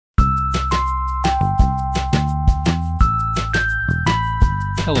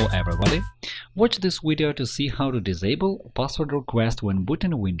Hello everybody! Watch this video to see how to disable password request when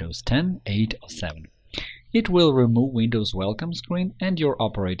booting Windows 10, 8 or 7. It will remove Windows welcome screen and your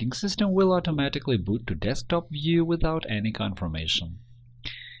operating system will automatically boot to desktop view without any confirmation.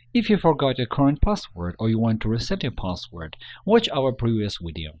 If you forgot your current password or you want to reset your password, watch our previous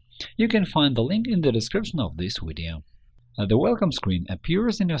video. You can find the link in the description of this video. The welcome screen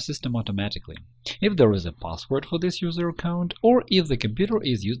appears in your system automatically if there is a password for this user account or if the computer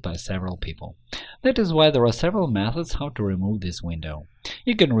is used by several people. That is why there are several methods how to remove this window.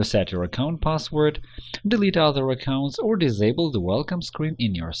 You can reset your account password, delete other accounts, or disable the welcome screen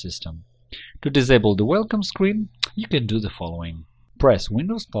in your system. To disable the welcome screen, you can do the following. Press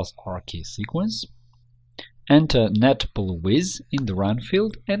Windows plus R key sequence, enter netplwiz in the Run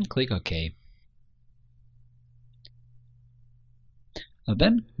field and click OK.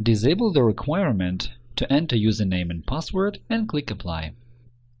 Then disable the requirement to enter username and password and click Apply.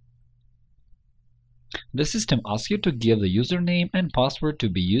 The system asks you to give the username and password to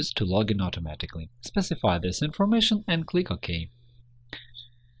be used to log in automatically. Specify this information and click OK.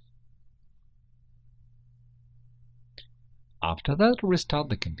 After that, restart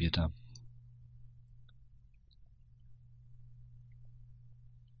the computer.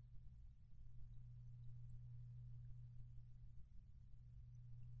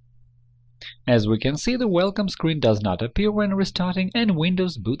 As we can see, the welcome screen does not appear when restarting and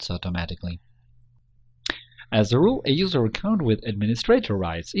Windows boots automatically. As a rule, a user account with administrator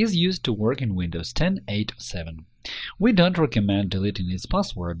rights is used to work in Windows 10, 8 or 7. We don't recommend deleting its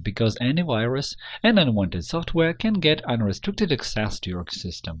password because any virus and unwanted software can get unrestricted access to your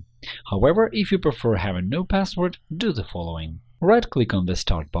system. However, if you prefer having no password, do the following. Right-click on the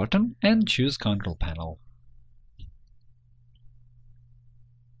Start button and choose Control Panel.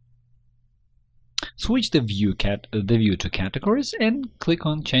 Switch the view to Categories and click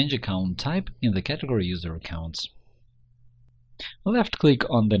on Change Account Type in the category User Accounts. Left-click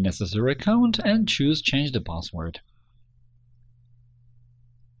on the necessary account and choose Change the password.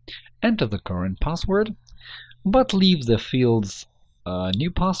 Enter the current password, but leave the fields New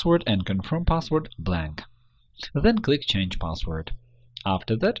Password and Confirm Password blank. Then click Change Password.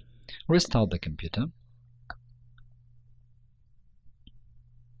 After that, restart the computer.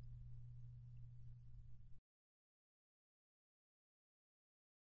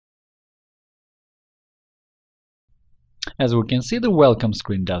 As we can see, the welcome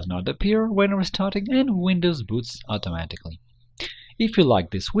screen does not appear when restarting and Windows boots automatically. If you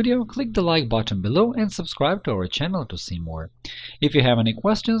like this video, click the like button below and subscribe to our channel to see more. If you have any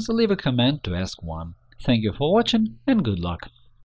questions, leave a comment to ask one. Thank you for watching and good luck!